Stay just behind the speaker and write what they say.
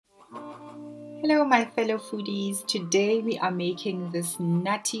Hello my fellow foodies, today we are making this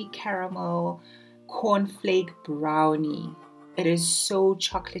nutty caramel cornflake brownie. It is so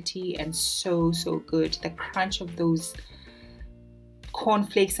chocolatey and so good. The crunch of those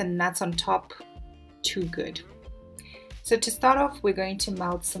cornflakes and nuts on top, too good. So to start off, we're going to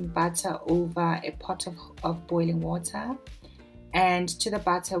melt some butter over a pot of boiling water, and to the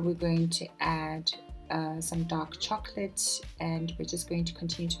butter we're going to add some dark chocolate, and we're just going to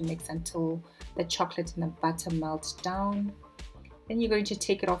continue to mix until the chocolate and the butter melt down. Then you're going to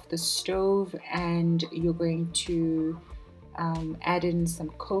take it off the stove and you're going to add in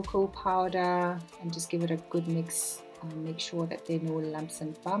some cocoa powder and just give it a good mix. Make sure that there are no lumps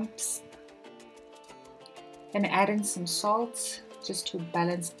and bumps. Then add in some salt just to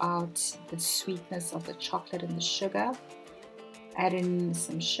balance out the sweetness of the chocolate and the sugar. Add in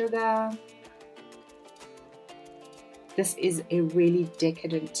some sugar. This is a really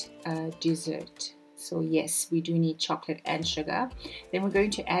decadent dessert. So yes, we do need chocolate and sugar. Then we're going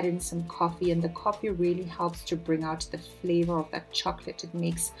to add in some coffee, and the coffee really helps to bring out the flavor of that chocolate. It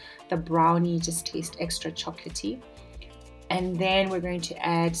makes the brownie just taste extra chocolatey. And then we're going to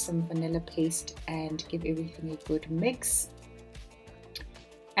add some vanilla paste and give everything a good mix.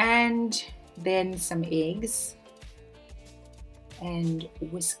 And then some eggs and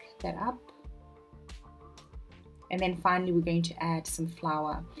whisk that up. And then finally we're going to add some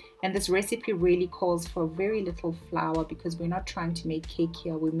flour, and this recipe really calls for very little flour because we're not trying to make cake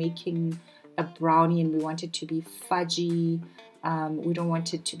here. We're making a brownie and we want it to be fudgy. We don't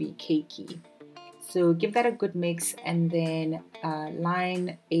want it to be cakey. So give that a good mix, and then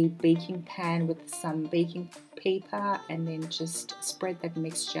line a baking pan with some baking paper, and then just spread that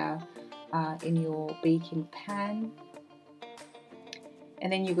mixture in your baking pan.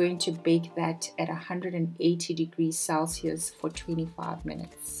 And then you're going to bake that at 180 degrees Celsius for 25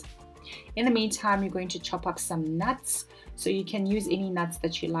 minutes. In the meantime, you're going to chop up some nuts. So you can use any nuts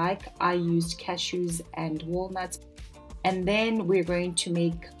that you like. I used cashews and walnuts. And then we're going to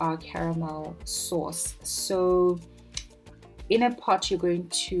make our caramel sauce. So in a pot, you're going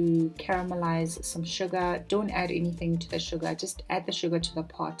to caramelize some sugar. Don't add anything to the sugar. Just add the sugar to the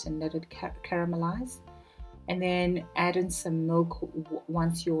pot and let it caramelize. And then add in some milk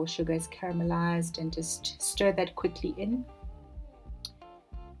once your sugar is caramelized, and just stir that quickly in.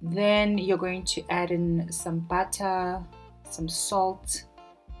 Then you're going to add in some butter, some salt,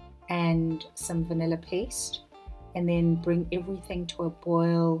 and some vanilla paste, and then bring everything to a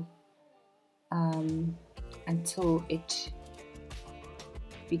boil until it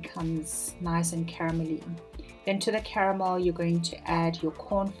becomes nice and caramelly. Then to the caramel, you're going to add your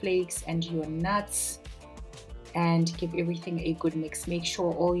cornflakes and your nuts, and give everything a good mix. Make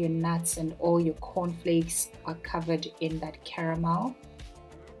sure all your nuts and all your cornflakes are covered in that caramel.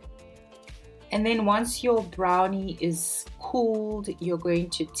 And then once your brownie is cooled, you're going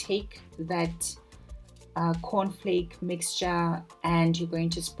to take that cornflake mixture and you're going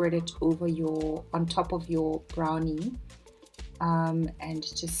to spread it over on top of your brownie, and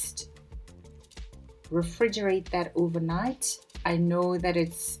just refrigerate that overnight. I know that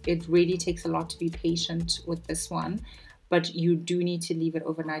it really takes a lot to be patient with this one, but you do need to leave it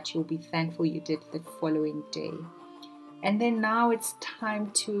overnight. You'll be thankful you did the following day. And then now it's time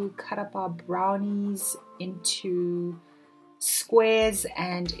to cut up our brownies into squares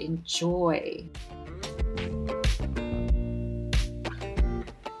and enjoy.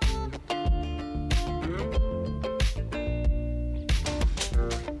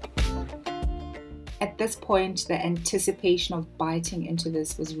 At this point, the anticipation of biting into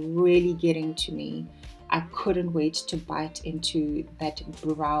this was really getting to me. I couldn't wait to bite into that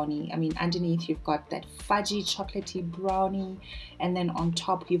brownie. I mean, underneath you've got that fudgy chocolatey brownie, and then on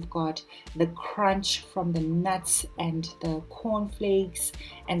top you've got the crunch from the nuts and the cornflakes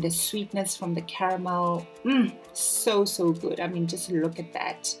and the sweetness from the caramel. So good. I mean, just look at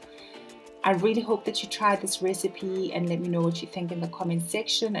that. I really hope that you try this recipe and let me know what you think in the comment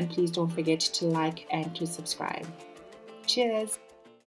section, and please don't forget to like and to subscribe. Cheers!